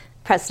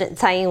President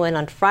Tsai Ing-wen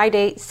on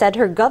Friday said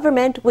her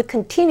government would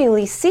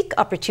continually seek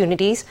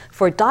opportunities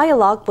for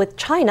dialogue with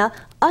China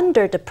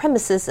under the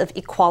premises of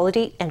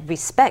equality and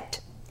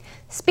respect.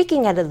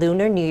 Speaking at a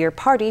Lunar New Year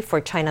party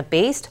for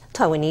China-based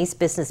Taiwanese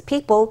business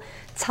people,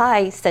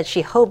 Tsai said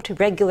she hoped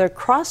regular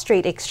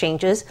cross-strait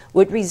exchanges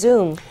would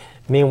resume.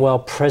 Meanwhile,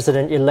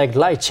 President-elect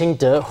Lai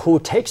Ching-te, who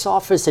takes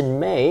office in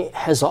May,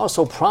 has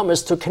also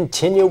promised to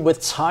continue with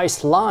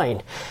Tsai's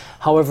line.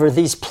 However,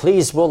 these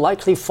pleas will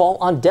likely fall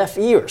on deaf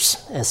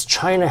ears, as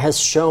China has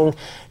shown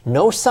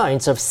no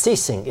signs of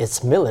ceasing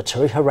its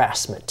military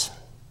harassment.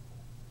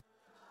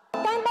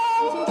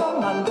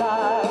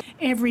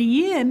 Every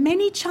year,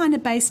 many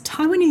China-based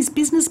Taiwanese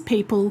business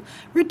people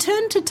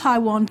return to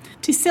Taiwan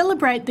to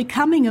celebrate the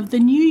coming of the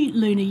new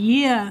lunar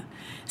year.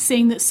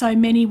 Seeing that so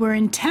many were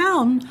in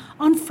town,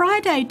 on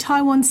Friday,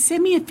 Taiwan's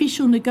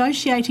semi-official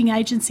negotiating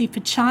agency for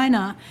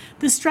China,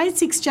 the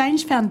Straits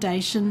Exchange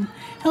Foundation,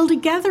 held a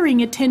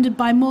gathering attended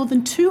by more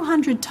than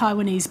 200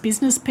 Taiwanese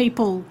business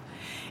people.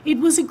 It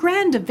was a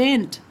grand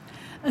event.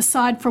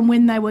 Aside from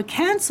when they were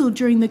cancelled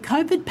during the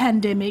COVID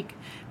pandemic,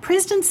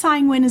 President Tsai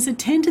Ing-wen has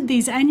attended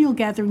these annual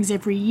gatherings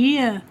every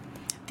year.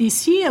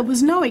 This year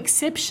was no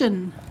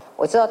exception.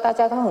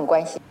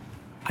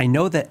 I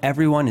know that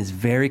everyone is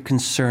very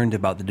concerned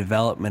about the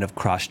development of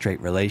cross-strait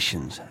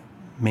relations.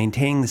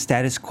 Maintaining the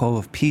status quo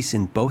of peace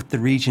in both the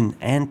region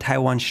and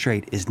Taiwan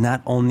Strait is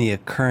not only a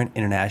current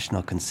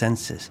international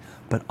consensus,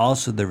 but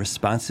also the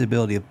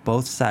responsibility of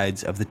both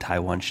sides of the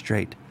Taiwan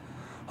Strait.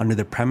 Under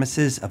the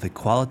premises of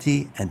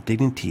equality and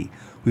dignity,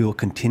 we will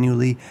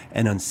continually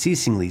and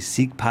unceasingly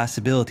seek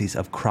possibilities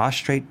of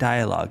cross-strait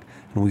dialogue,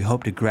 and we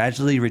hope to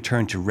gradually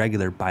return to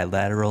regular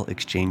bilateral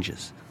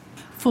exchanges.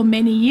 For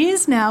many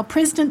years now,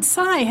 President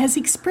Tsai has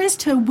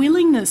expressed her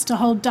willingness to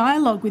hold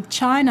dialogue with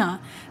China,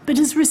 but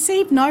has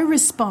received no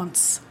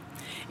response.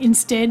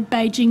 Instead,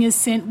 Beijing has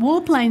sent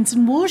warplanes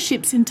and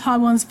warships in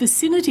Taiwan's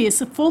vicinity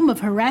as a form of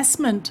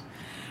harassment.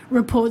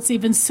 Reports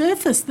even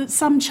surfaced that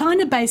some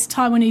China-based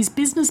Taiwanese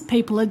business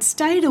people had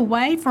stayed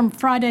away from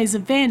Friday's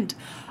event,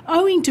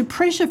 owing to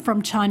pressure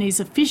from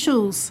Chinese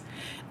officials.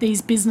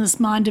 These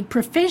business-minded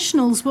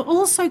professionals were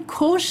also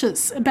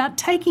cautious about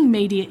taking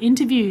media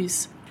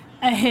interviews.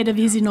 Ahead of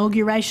his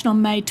inauguration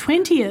on May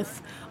 20th,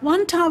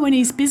 one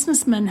Taiwanese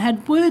businessman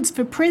had words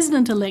for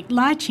President-elect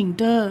Lai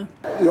Ching-te.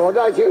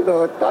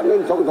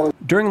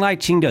 During Lai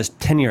Ching-te's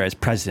tenure as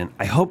president,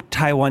 I hope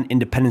Taiwan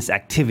independence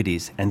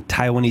activities and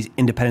Taiwanese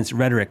independence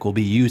rhetoric will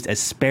be used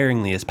as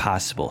sparingly as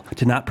possible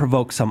to not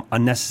provoke some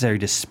unnecessary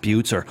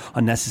disputes or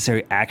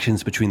unnecessary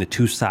actions between the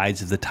two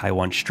sides of the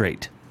Taiwan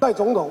Strait.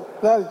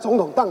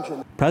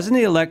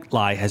 President-elect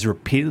Lai has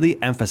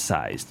repeatedly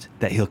emphasized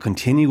that he'll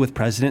continue with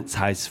President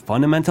Tsai's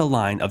fundamental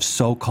line of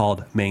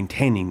so-called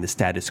maintaining the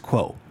status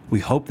quo. We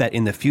hope that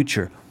in the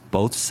future,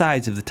 both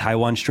sides of the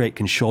Taiwan Strait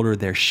can shoulder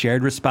their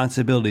shared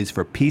responsibilities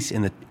for peace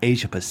in the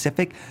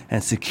Asia-Pacific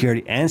and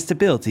security and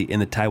stability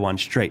in the Taiwan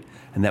Strait,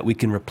 and that we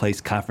can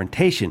replace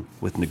confrontation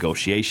with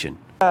negotiation.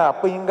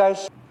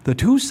 The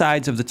two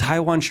sides of the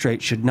Taiwan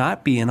Strait should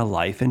not be in a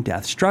life and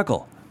death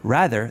struggle.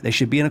 Rather, they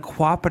should be in a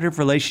cooperative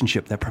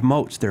relationship that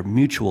promotes their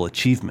mutual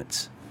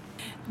achievements.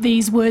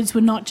 These words were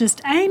not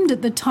just aimed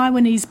at the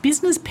Taiwanese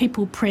business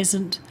people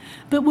present,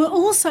 but were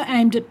also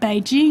aimed at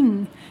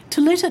Beijing to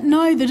let it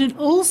know that it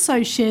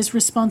also shares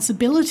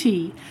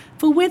responsibility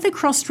for whether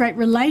cross-strait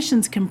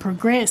relations can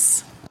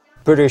progress.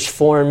 British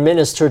Foreign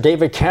Minister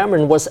David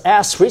Cameron was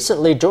asked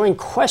recently during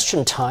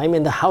question time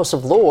in the House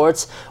of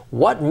Lords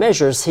what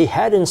measures he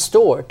had in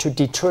store to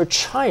deter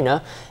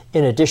China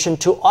in addition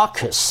to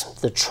AUKUS,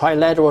 the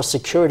trilateral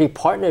security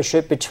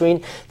partnership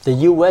between the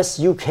US,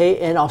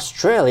 UK, and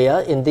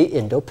Australia in the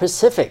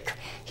Indo-Pacific.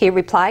 He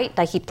replied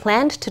that he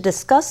planned to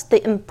discuss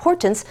the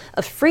importance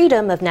of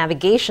freedom of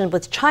navigation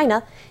with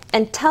China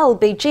and tell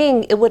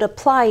Beijing it would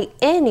apply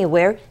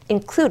anywhere,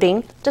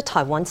 including the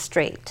Taiwan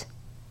Strait.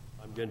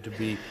 I'm going to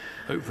be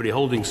hopefully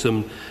holding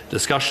some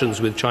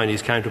discussions with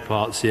Chinese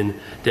counterparts in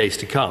days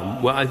to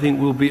come, where I think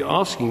we'll be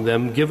asking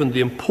them, given the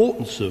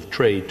importance of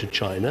trade to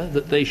China,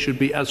 that they should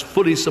be as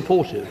fully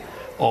supportive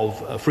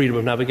of freedom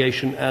of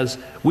navigation as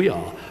we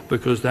are,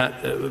 because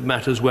that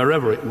matters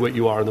wherever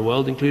you are in the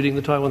world, including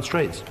the Taiwan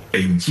Straits.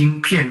 北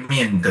京片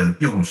面地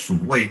用所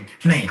谓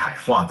内海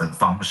化的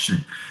方式，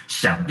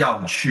想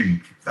要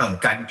去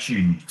干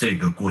预这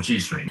个国际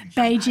水。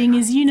 Beijing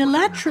is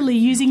unilaterally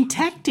using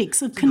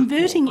tactics of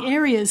converting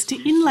areas to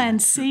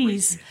inland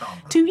seas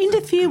to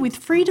interfere with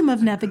freedom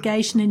of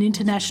navigation in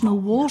international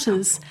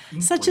waters,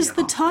 such as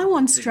the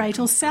Taiwan Strait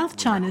or South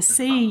China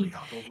Sea.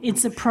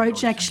 Its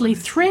approach actually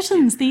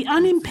threatens the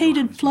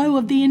unimpeded flow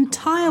of the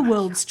entire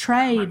world's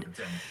trade.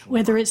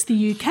 Whether it's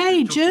the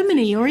UK,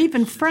 Germany, or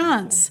even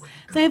France,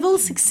 they have all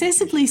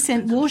successively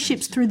sent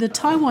warships through the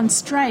Taiwan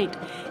Strait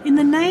in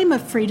the name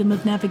of freedom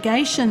of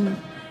navigation.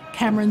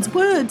 Cameron's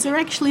words are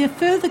actually a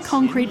further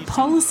concrete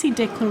policy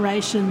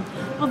declaration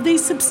of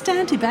these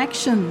substantive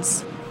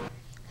actions.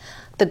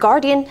 The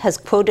Guardian has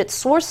quoted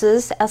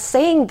sources as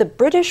saying the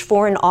British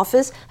Foreign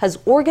Office has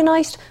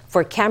organized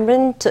for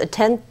Cameron to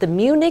attend the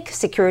Munich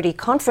Security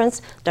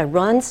Conference that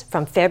runs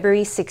from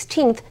February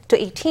 16th to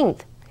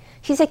 18th.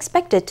 He's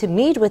expected to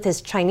meet with his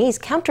Chinese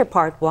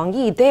counterpart Wang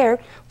Yi there,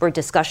 where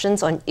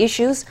discussions on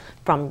issues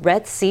from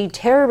Red Sea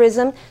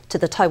terrorism to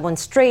the Taiwan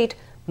Strait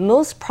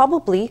most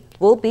probably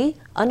will be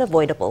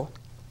unavoidable.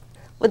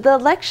 With the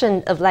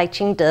election of Lai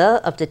Ching-te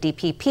of the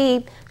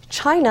DPP,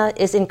 China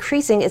is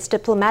increasing its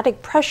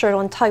diplomatic pressure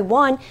on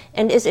Taiwan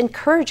and is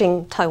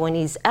encouraging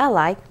Taiwanese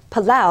ally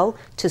Palau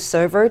to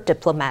sever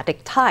diplomatic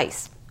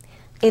ties.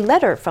 A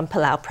letter from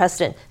Palau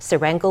President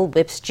Cyril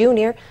Whips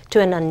Jr. to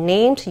an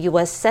unnamed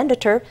U.S.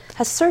 senator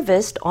has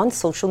surfaced on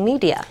social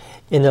media.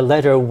 In the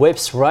letter,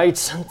 Whips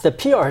writes, the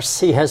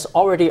PRC has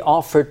already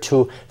offered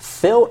to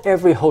fill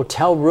every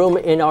hotel room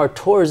in our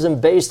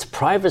tourism-based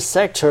private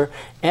sector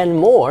and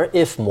more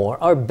if more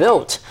are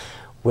built.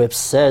 Whips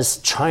says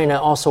China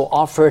also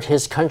offered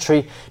his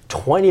country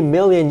 $20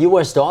 million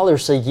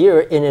a year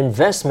in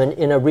investment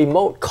in a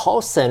remote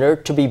call center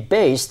to be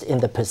based in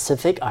the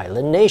Pacific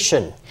Island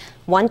nation.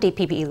 One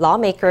DPP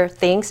lawmaker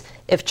thinks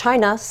if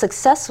China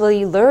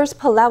successfully lures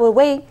Palau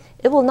away,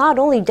 it will not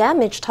only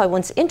damage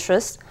Taiwan's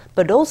interests,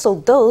 but also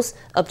those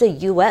of the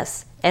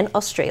U.S. and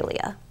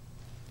Australia.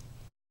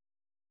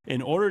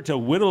 In order to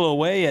whittle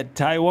away at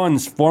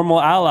Taiwan's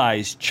formal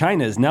allies,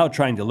 China is now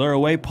trying to lure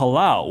away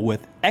Palau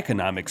with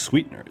economic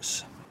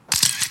sweeteners.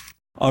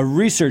 A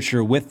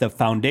researcher with the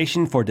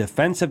Foundation for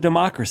Defense of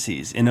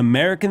Democracies, an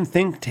American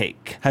think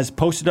tank, has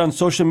posted on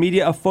social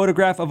media a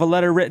photograph of a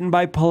letter written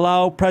by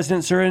Palau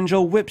President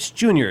Cyril Whips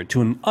Jr.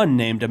 to an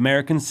unnamed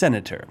American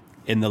senator.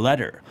 In the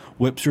letter,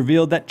 Whips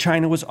revealed that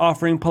China was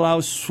offering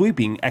Palau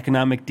sweeping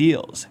economic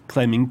deals,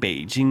 claiming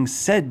Beijing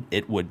said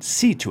it would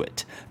see to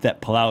it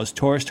that Palau's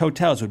tourist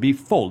hotels would be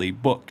fully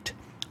booked.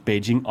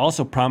 Beijing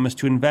also promised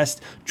to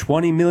invest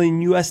 $20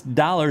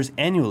 million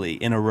annually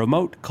in a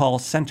remote call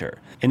center.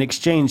 In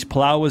exchange,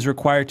 Palau was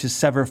required to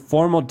sever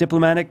formal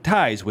diplomatic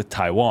ties with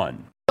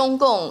Taiwan.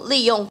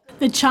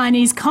 The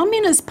Chinese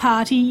Communist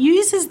Party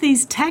uses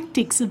these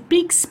tactics of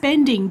big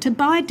spending to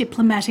buy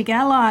diplomatic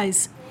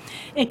allies.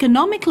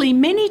 Economically,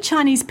 many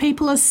Chinese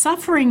people are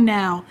suffering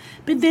now,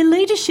 but their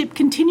leadership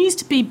continues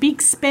to be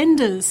big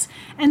spenders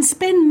and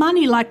spend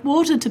money like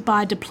water to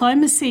buy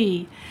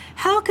diplomacy.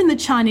 How can the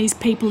Chinese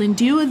people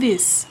endure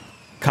this?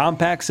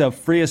 Compacts of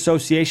Free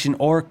Association,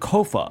 or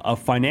COFA, a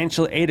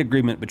financial aid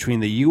agreement between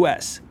the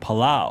U.S.,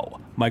 Palau,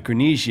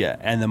 Micronesia,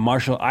 and the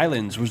Marshall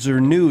Islands was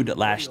renewed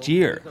last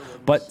year.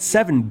 But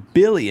 $7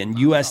 billion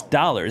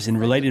in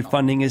related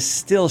funding is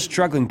still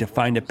struggling to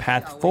find a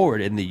path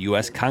forward in the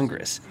U.S.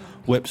 Congress.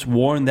 Whips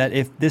warned that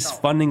if this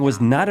funding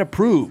was not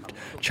approved,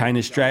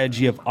 China's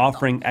strategy of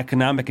offering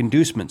economic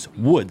inducements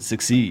would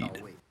succeed.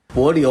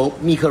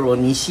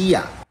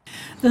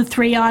 The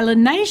three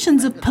island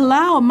nations of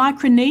Palau,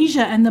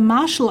 Micronesia and the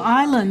Marshall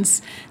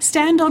Islands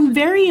stand on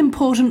very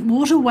important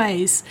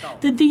waterways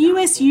that the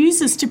US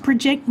uses to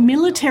project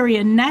military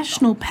and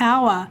national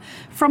power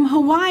from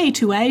Hawaii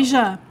to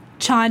Asia.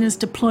 China's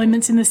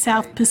deployments in the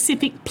South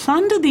Pacific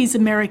plunder these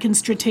American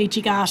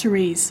strategic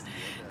arteries.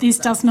 This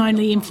doesn't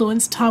only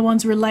influence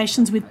Taiwan's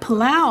relations with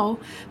Palau,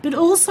 but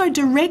also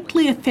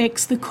directly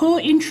affects the core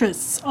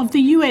interests of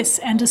the US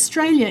and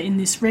Australia in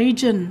this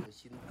region.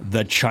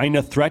 The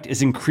China threat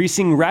is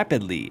increasing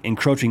rapidly,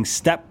 encroaching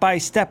step by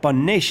step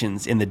on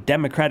nations in the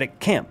democratic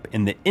camp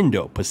in the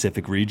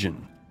Indo-Pacific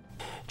region.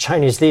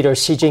 Chinese leader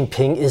Xi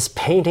Jinping is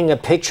painting a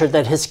picture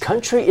that his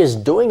country is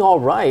doing all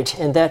right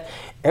and that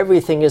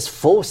everything is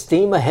full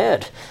steam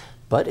ahead.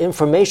 But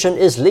information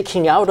is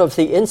leaking out of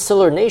the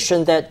insular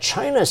nation that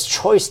China's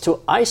choice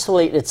to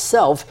isolate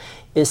itself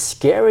is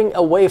scaring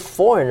away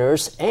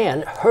foreigners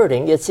and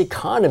hurting its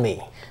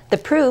economy. The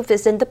proof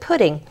is in the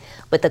pudding,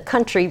 with the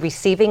country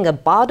receiving a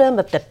bottom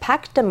of the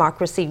pack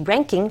democracy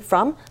ranking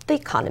from The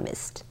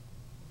Economist.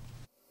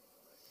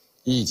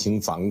 疫情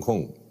防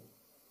控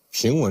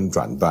平稳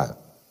转段，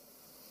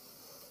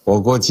我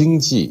国经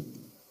济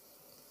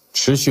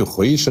持续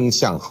回升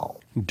向好。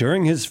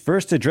 During his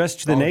first address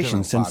to the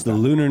nation since the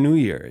Lunar New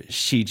Year,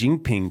 Xi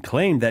Jinping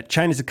claimed that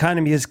China's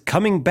economy is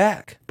coming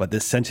back, but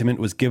this sentiment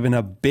was given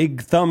a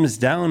big thumbs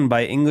down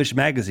by English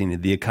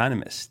magazine The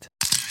Economist.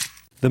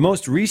 The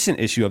most recent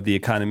issue of The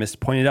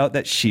Economist pointed out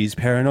that Xi's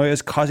paranoia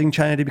is causing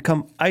China to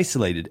become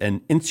isolated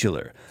and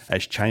insular,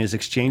 as China's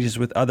exchanges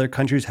with other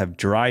countries have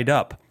dried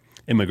up.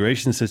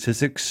 Immigration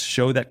statistics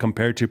show that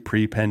compared to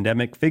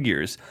pre-pandemic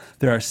figures,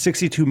 there are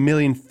 62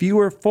 million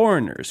fewer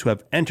foreigners who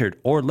have entered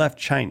or left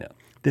China.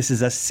 This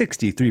is a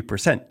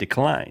 63%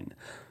 decline.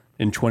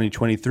 In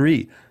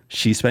 2023,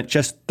 Xi spent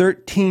just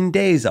 13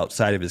 days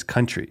outside of his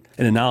country.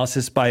 An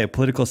analysis by a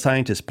political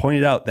scientist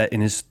pointed out that in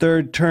his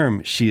third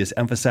term, Xi is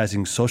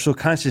emphasizing social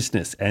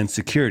consciousness and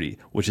security,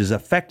 which is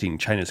affecting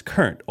China's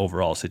current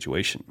overall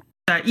situation.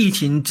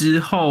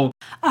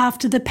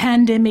 After the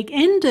pandemic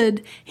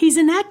ended, he's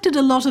enacted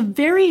a lot of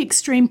very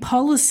extreme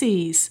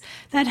policies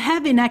that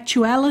have, in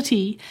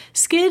actuality,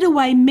 scared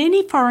away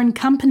many foreign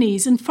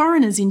companies and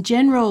foreigners in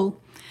general.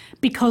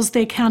 because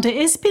their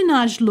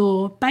counter-espionage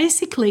law,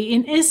 basically,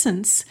 in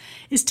essence,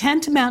 is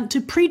tantamount to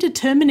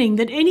predetermining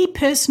that any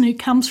person who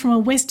comes from a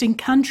Western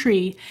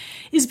country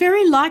is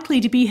very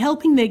likely to be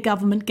helping their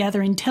government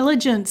gather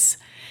intelligence.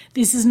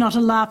 This is not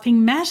a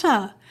laughing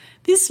matter.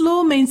 This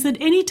law means that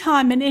any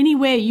time and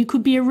anywhere you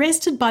could be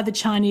arrested by the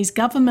Chinese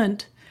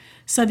government.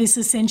 So this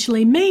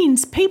essentially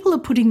means people are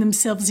putting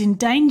themselves in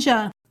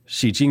danger.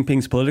 Xi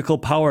Jinping's political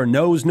power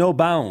knows no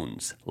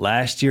bounds.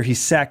 Last year, he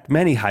sacked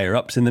many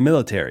higher-ups in the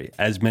military,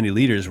 as many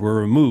leaders were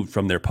removed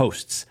from their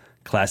posts.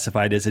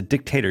 Classified as a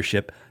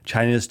dictatorship,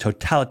 China's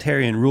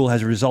totalitarian rule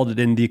has resulted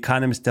in the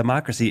Economist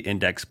Democracy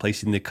Index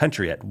placing the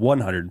country at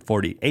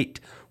 148,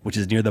 which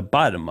is near the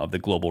bottom of the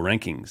global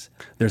rankings.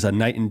 There's a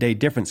night-and-day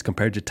difference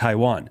compared to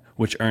Taiwan,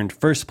 which earned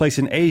first place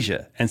in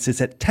Asia and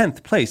sits at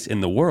 10th place in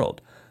the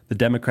world. The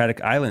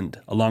democratic island,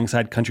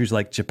 alongside countries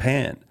like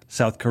Japan,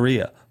 South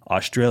Korea,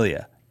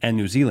 Australia, and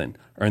New Zealand,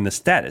 earn the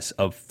status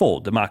of full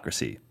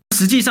democracy.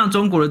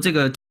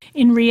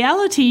 In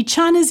reality,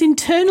 China's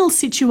internal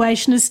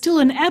situation is still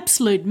an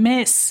absolute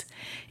mess.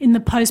 In the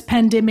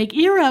post-pandemic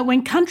era,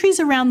 when countries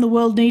around the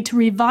world need to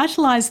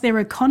revitalise their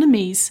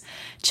economies,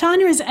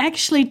 China is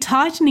actually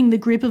tightening the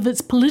grip of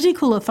its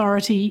political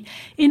authority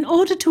in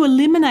order to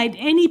eliminate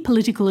any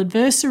political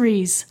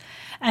adversaries.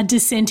 A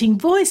dissenting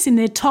voice in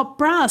their top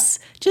brass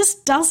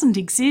just doesn't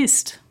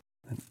exist.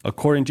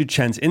 According to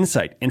Chen's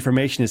insight,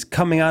 information is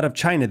coming out of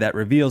China that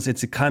reveals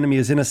its economy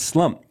is in a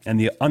slump and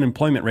the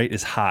unemployment rate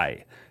is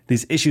high.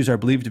 These issues are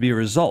believed to be a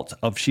result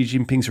of Xi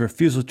Jinping's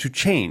refusal to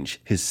change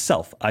his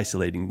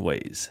self-isolating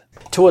ways.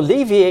 To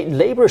alleviate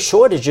labor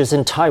shortages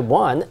in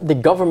Taiwan, the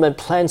government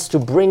plans to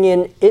bring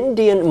in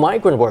Indian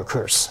migrant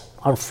workers.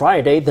 On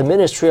Friday, the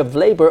Ministry of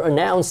Labor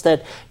announced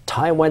that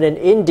Taiwan and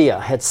India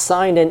had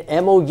signed an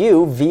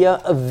MOU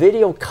via a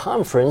video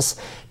conference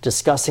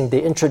discussing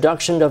the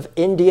introduction of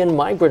Indian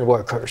migrant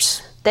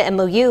workers. The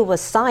MOU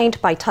was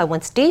signed by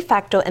Taiwan's de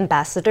facto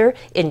ambassador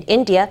in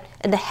India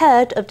and the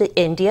head of the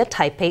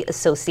India-Taipei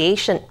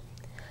Association.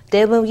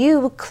 The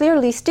MOU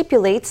clearly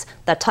stipulates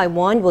that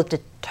Taiwan will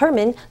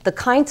determine the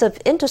kinds of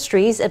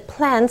industries it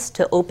plans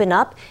to open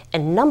up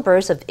and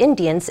numbers of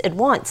Indians it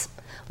wants,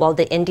 while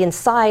the Indian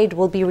side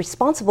will be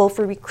responsible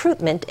for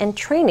recruitment and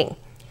training.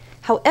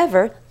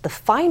 However, the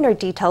finer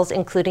details,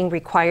 including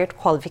required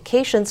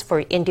qualifications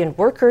for Indian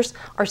workers,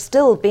 are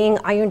still being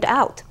ironed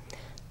out.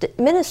 The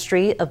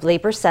Ministry of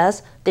Labor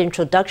says the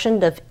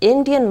introduction of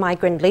Indian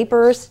migrant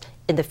laborers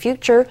in the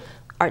future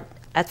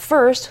at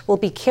first will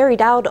be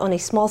carried out on a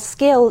small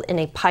scale in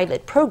a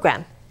pilot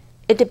program.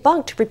 It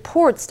debunked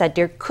reports that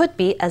there could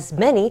be as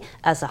many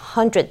as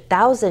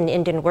 100,000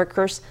 Indian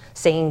workers,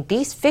 saying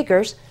these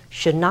figures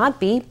should not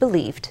be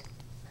believed.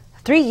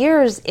 3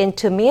 years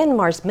into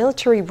Myanmar's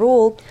military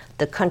rule,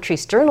 the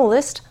country's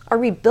journalists are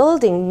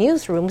rebuilding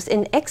newsrooms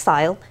in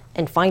exile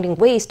and finding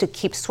ways to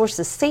keep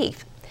sources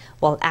safe,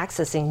 while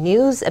accessing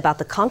news about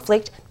the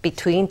conflict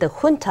between the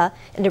junta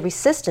and the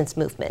resistance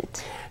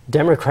movement.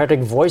 Democratic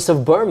Voice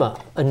of Burma,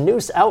 a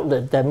news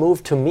outlet that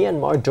moved to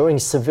Myanmar during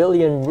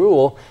civilian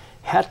rule,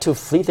 had to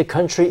flee the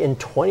country in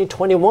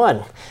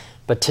 2021.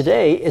 But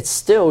today, it's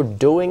still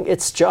doing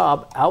its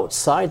job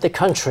outside the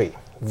country.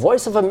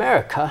 Voice of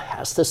America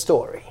has the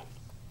story.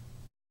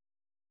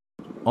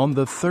 On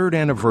the third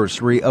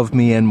anniversary of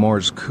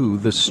Myanmar's coup,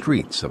 the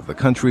streets of the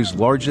country's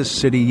largest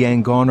city,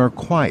 Yangon, are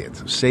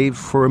quiet, save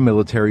for a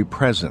military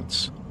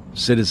presence.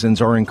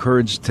 Citizens are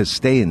encouraged to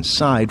stay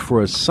inside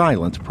for a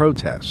silent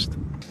protest.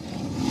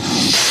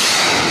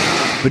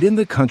 But in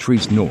the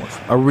country's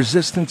north, a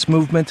resistance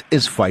movement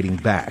is fighting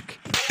back.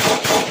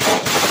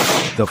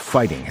 The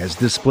fighting has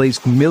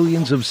displaced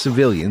millions of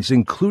civilians,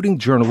 including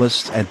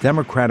journalists at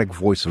Democratic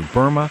Voice of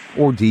Burma,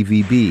 or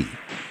DVB.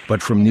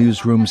 But from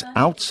newsrooms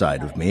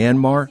outside of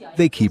Myanmar,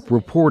 they keep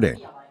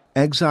reporting.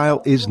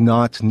 Exile is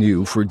not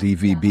new for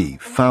DVB,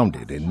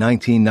 founded in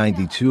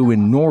 1992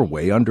 in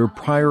Norway under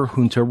prior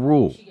junta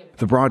rule.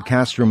 The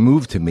broadcaster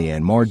moved to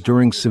Myanmar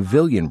during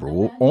civilian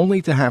rule,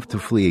 only to have to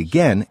flee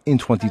again in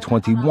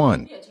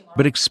 2021.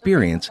 But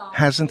experience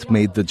hasn't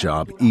made the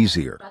job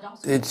easier.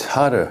 It's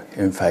harder,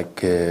 in fact,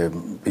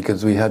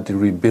 because we had to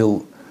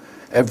rebuild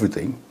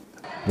everything.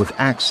 With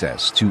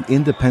access to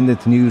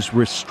independent news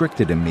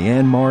restricted in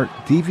Myanmar,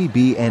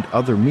 DVB and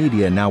other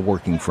media now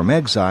working from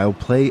exile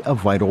play a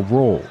vital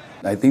role.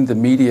 I think the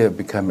media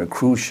become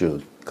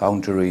crucial,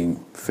 countering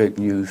fake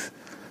news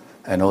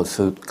and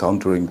also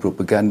countering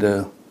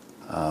propaganda,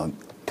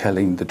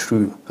 telling the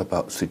truth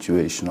about the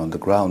situation on the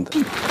ground.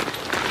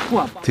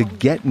 To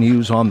get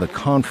news on the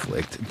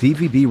conflict,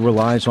 DVB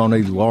relies on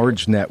a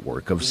large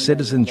network of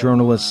citizen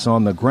journalists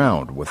on the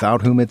ground,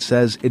 without whom it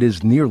says it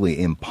is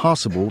nearly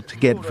impossible to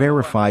get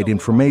verified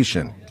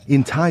information.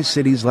 In Thai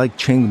cities like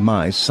Chiang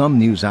Mai, some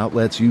news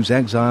outlets use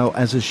exile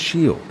as a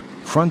shield.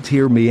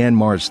 Frontier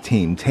Myanmar's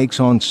team takes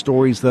on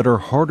stories that are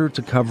harder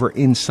to cover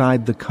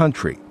inside the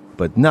country,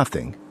 but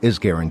nothing is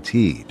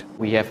guaranteed.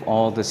 We have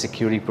all the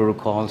security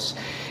protocols,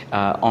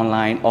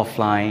 online,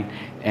 offline,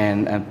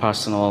 and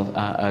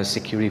personal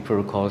security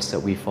protocols that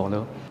we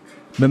follow.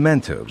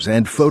 Mementos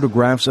and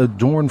photographs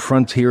adorn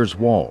Frontier's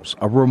walls,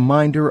 a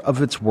reminder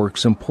of its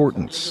work's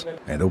importance.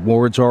 And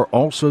awards are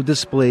also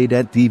displayed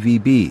at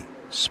DVB,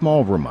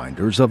 small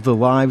reminders of the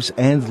lives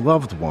and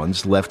loved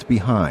ones left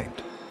behind.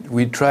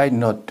 We try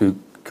not to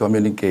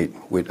communicate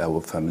with our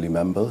family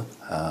member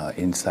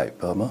inside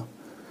Burma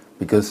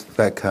because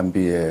that can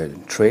be a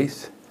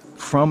trace.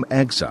 From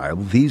exile,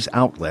 these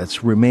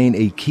outlets remain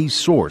a key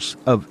source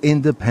of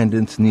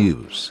independent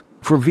news.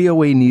 For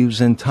VOA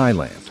News in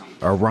Thailand,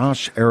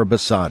 Arash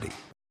Arabasadi.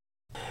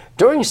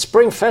 During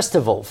Spring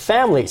Festival,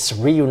 families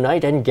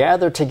reunite and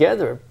gather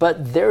together,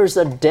 but there's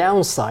a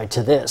downside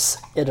to this.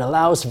 It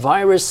allows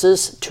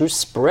viruses to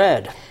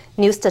spread.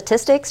 New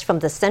statistics from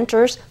the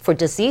Centers for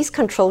Disease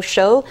Control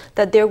show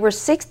that there were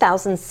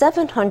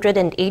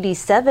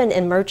 6,787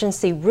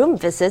 emergency room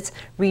visits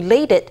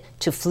related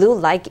to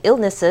flu-like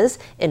illnesses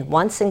in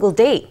one single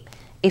day,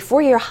 a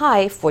 4-year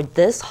high for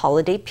this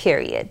holiday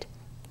period.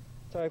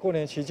 在过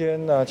年期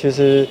间呢，其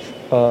实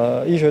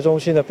医学中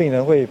心的病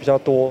人会比较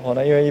多，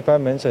因为一般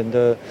门诊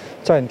的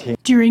暂停。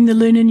During the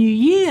Lunar New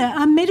Year,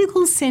 our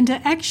medical centre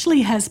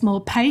actually has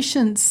more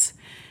patients.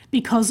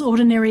 Because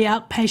ordinary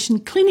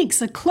outpatient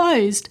clinics are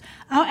closed,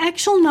 our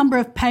actual number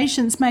of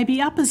patients may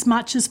be up as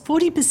much as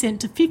 40%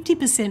 to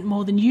 50%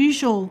 more than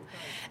usual.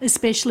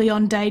 Especially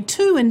on day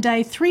 2 and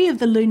day 3 of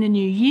the Lunar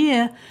New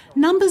Year,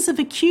 numbers of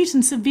acute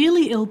and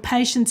severely ill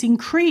patients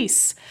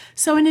increase.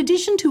 So in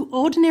addition to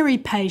ordinary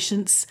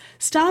patients,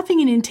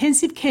 staffing in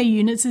intensive care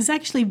units is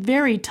actually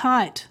very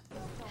tight.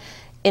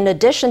 In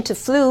addition to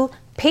flu,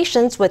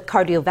 patients with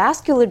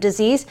cardiovascular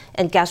disease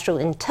and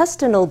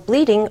gastrointestinal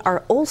bleeding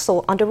are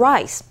also on the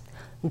rise.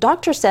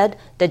 Doctors said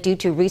that due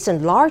to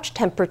recent large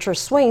temperature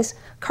swings,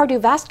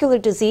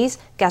 cardiovascular disease,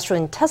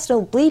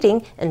 gastrointestinal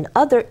bleeding, and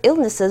other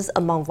illnesses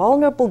among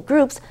vulnerable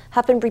groups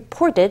have been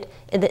reported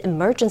in the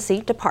emergency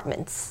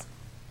departments.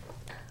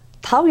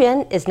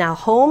 Taoyuan is now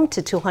home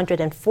to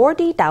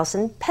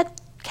 240,000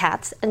 pet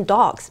cats and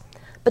dogs.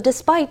 But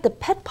despite the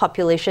pet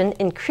population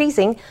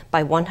increasing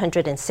by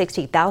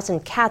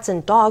 160,000 cats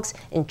and dogs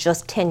in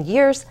just 10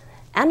 years,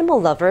 animal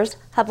lovers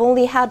have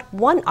only had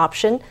one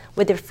option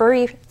when their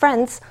furry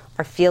friends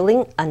are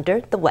feeling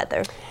under the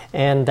weather.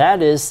 And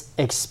that is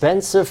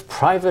expensive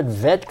private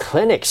vet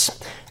clinics.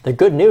 The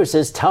good news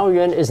is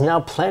Taoyuan is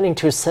now planning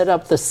to set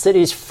up the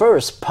city's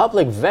first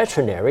public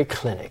veterinary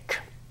clinic.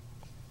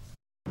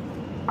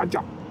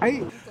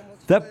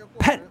 The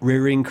pet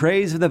rearing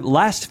craze of the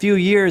last few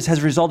years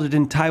has resulted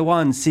in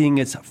Taiwan seeing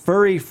its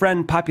furry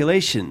friend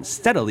population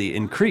steadily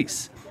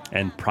increase.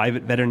 And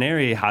private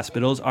veterinary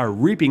hospitals are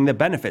reaping the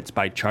benefits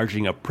by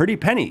charging a pretty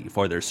penny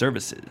for their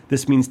services.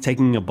 This means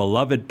taking a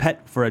beloved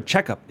pet for a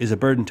checkup is a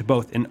burden to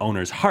both an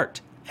owner's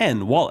heart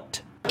and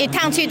wallet.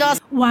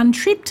 One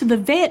trip to the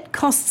vet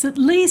costs at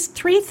least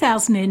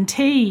 3,000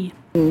 NT.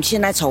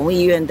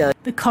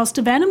 The cost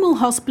of animal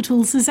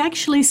hospitals is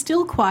actually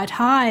still quite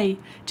high.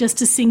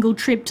 Just a single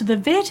trip to the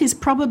vet is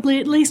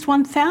probably at least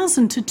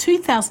 1,000 to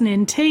 2,000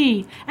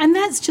 NT, and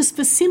that's just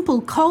for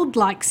simple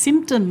cold-like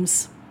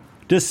symptoms.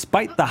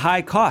 Despite the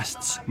high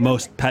costs,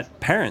 most pet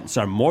parents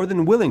are more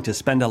than willing to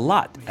spend a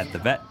lot at the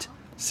vet.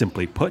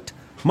 Simply put,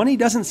 money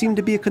doesn't seem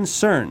to be a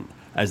concern,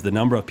 as the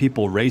number of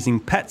people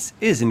raising pets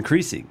is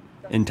increasing.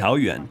 In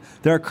Taoyuan,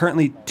 there are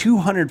currently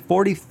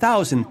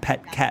 240,000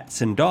 pet cats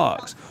and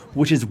dogs,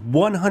 which is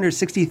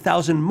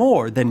 160,000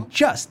 more than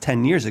just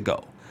 10 years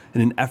ago.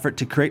 In an effort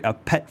to create a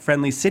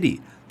pet-friendly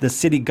city, the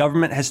city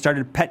government has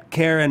started pet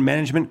care and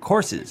management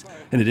courses,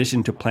 in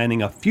addition to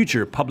planning a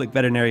future public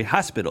veterinary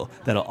hospital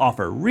that'll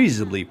offer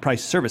reasonably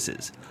priced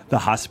services. The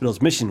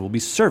hospital's mission will be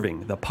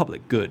serving the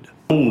public good.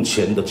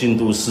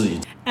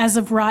 As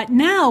of right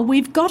now,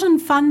 we've gotten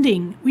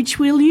funding, which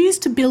we'll use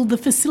to build the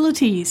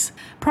facilities.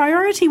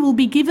 Priority will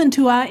be given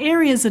to our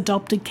area's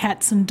adopted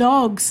cats and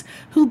dogs,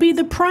 who'll be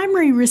the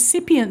primary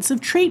recipients of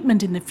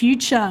treatment in the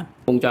future.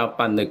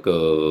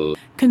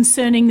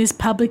 Concerning this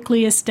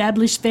publicly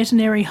established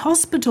veterinary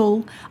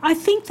hospital, I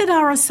think that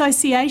our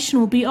association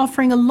will be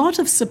offering a lot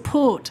of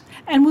support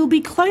and we'll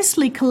be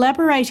closely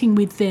collaborating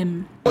with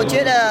them.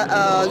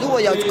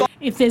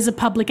 If there's a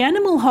public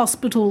animal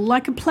hospital,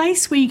 like a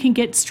place where you can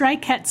get stray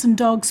cats and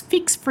dogs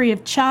fixed free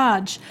of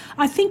charge,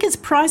 I think its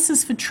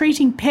prices for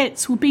treating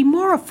pets will be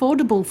more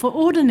affordable for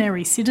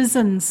ordinary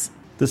citizens.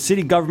 The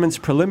city government's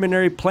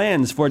preliminary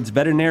plans for its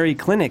veterinary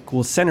clinic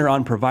will center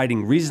on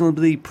providing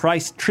reasonably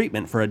priced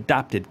treatment for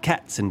adopted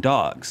cats and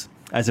dogs.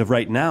 As of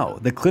right now,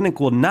 the clinic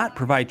will not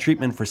provide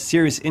treatment for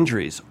serious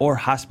injuries or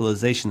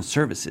hospitalization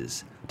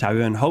services.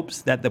 Taoyuan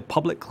hopes that the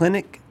public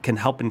clinic can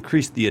help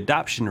increase the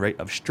adoption rate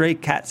of stray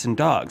cats and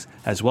dogs,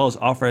 as well as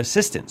offer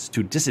assistance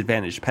to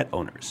disadvantaged pet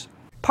owners.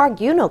 Park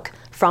Yunuk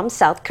from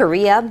South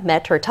Korea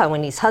met her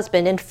Taiwanese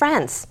husband in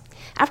France.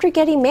 After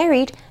getting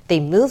married, they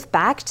moved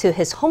back to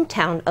his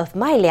hometown of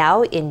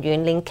Mailiao in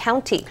Yunlin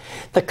County.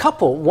 The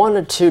couple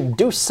wanted to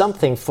do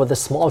something for the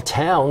small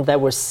town that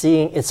was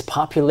seeing its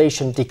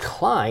population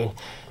decline,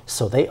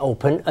 so they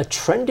opened a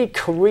trendy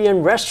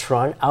Korean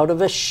restaurant out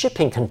of a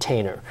shipping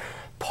container.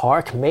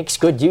 Park makes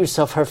good use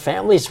of her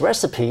family's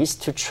recipes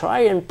to try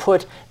and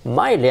put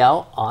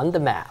Mailiao on the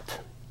map.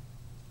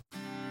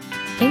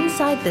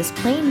 Inside this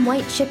plain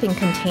white shipping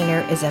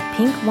container is a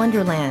pink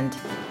wonderland.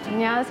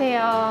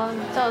 안녕하세요.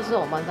 这是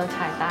我们的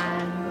菜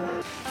单.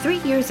 3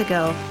 years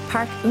ago,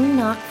 Park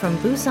Eun-nok from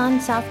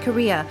Busan, South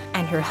Korea,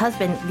 and her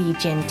husband Lee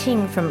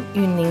Jin-ting from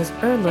Yunling's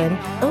Erlun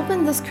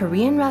opened this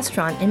Korean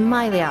restaurant in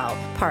Mailiao.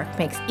 Park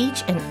makes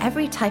each and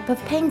every type of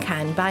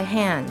paengkan by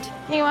hand.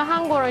 因为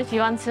韩国人喜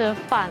欢吃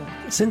饭.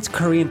 Since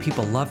Korean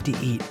people love to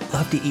eat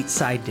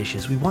side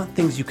dishes, we want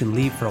things you can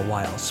leave for a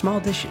while. Small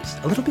dishes,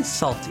 a little bit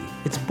salty.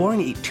 It's boring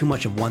to eat too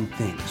much of one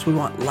thing, so we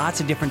want lots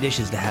of different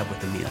dishes to have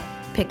with the meal.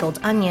 Pickled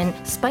onion,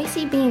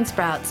 spicy bean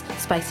sprouts,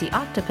 spicy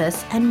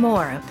octopus, and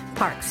more.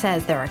 Park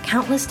says there are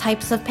countless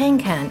types of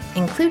paengkan,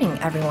 including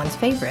everyone's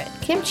favorite,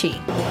 kimchi.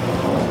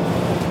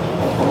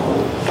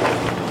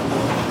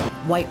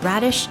 White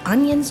radish,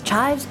 onions,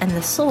 chives, and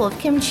the soul of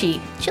kimchi,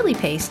 chili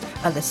paste,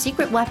 are the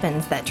secret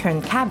weapons that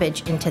turn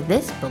cabbage into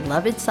this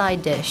beloved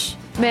side dish.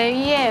 每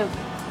一页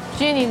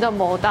均匀地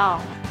磨到.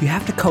 You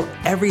have to coat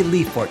every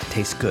leaf for it to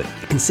taste good.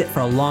 It can sit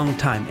for a long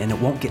time and it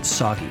won't get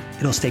soggy.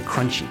 It'll stay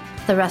crunchy.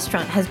 The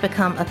restaurant has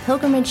become a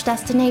pilgrimage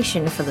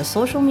destination for the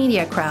social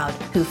media crowd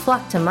who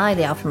flock to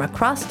Mailiao from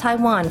across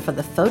Taiwan for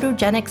the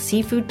photogenic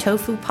seafood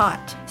tofu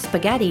pot,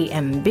 spaghetti,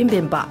 and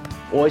bibimbap.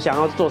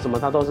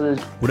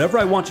 Whatever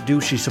I want to do,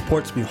 she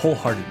supports me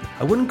wholeheartedly.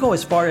 I wouldn't go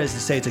as far as to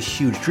say it's a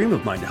huge dream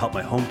of mine to help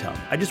my hometown.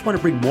 I just want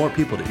to bring more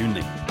people to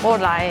Yunling. 我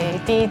来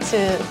第一次.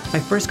 My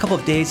first couple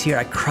of days here,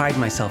 I cried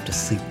myself to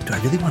sleep. Do I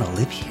really want to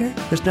live here?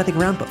 There's nothing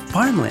around but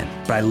farmland.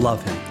 But I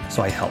love him,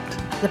 so I helped.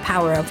 The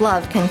power of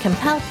love can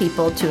compel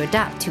people to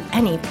adapt to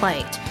any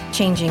plight.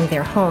 Changing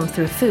their home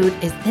through food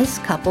is this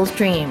couple's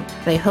dream.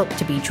 They hope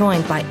to be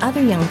joined by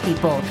other young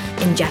people,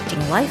 injecting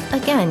life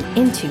again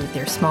into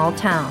their small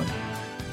town.